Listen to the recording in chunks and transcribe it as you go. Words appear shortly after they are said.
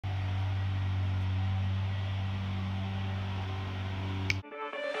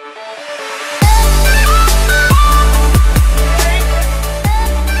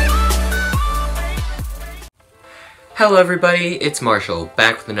Hello everybody, it's Marshall,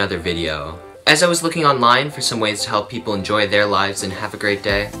 back with another video. As I was looking online for some ways to help people enjoy their lives and have a great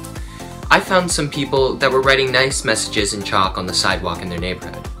day, I found some people that were writing nice messages in chalk on the sidewalk in their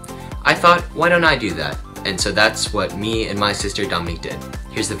neighborhood. I thought, why don't I do that? And so that's what me and my sister Dominique did.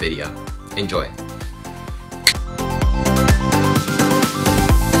 Here's the video. Enjoy.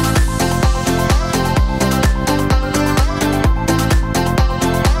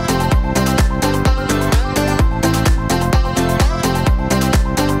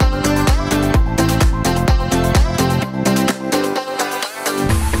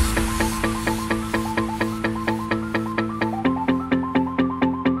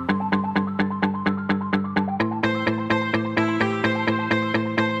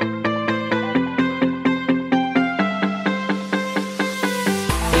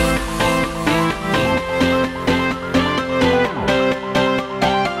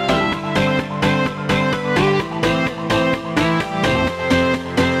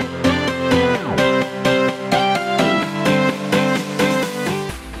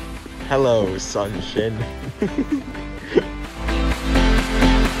 Hello, Sunshin.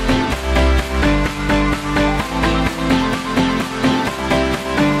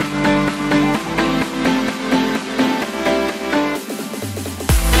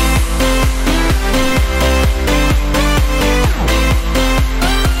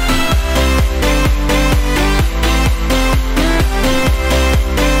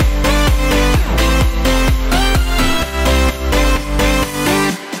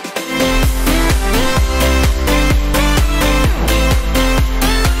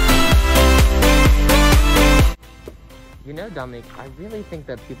 You know, Dominique, I really think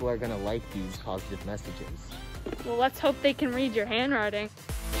that people are gonna like these positive messages. Well, let's hope they can read your handwriting.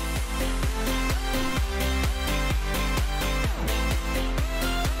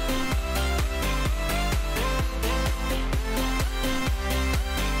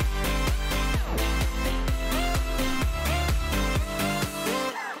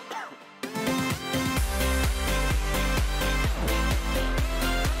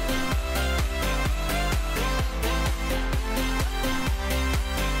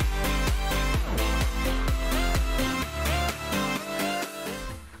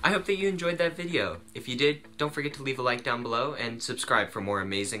 I hope that you enjoyed that video. If you did, don't forget to leave a like down below and subscribe for more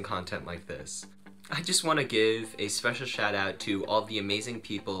amazing content like this. I just want to give a special shout out to all the amazing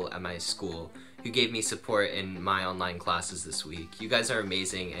people at my school who gave me support in my online classes this week. You guys are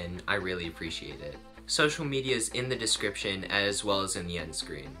amazing and I really appreciate it. Social media is in the description as well as in the end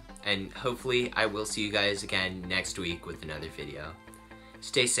screen. And hopefully I will see you guys again next week with another video.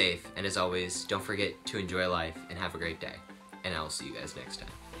 Stay safe, and as always, don't forget to enjoy life and have a great day. And I will see you guys next time.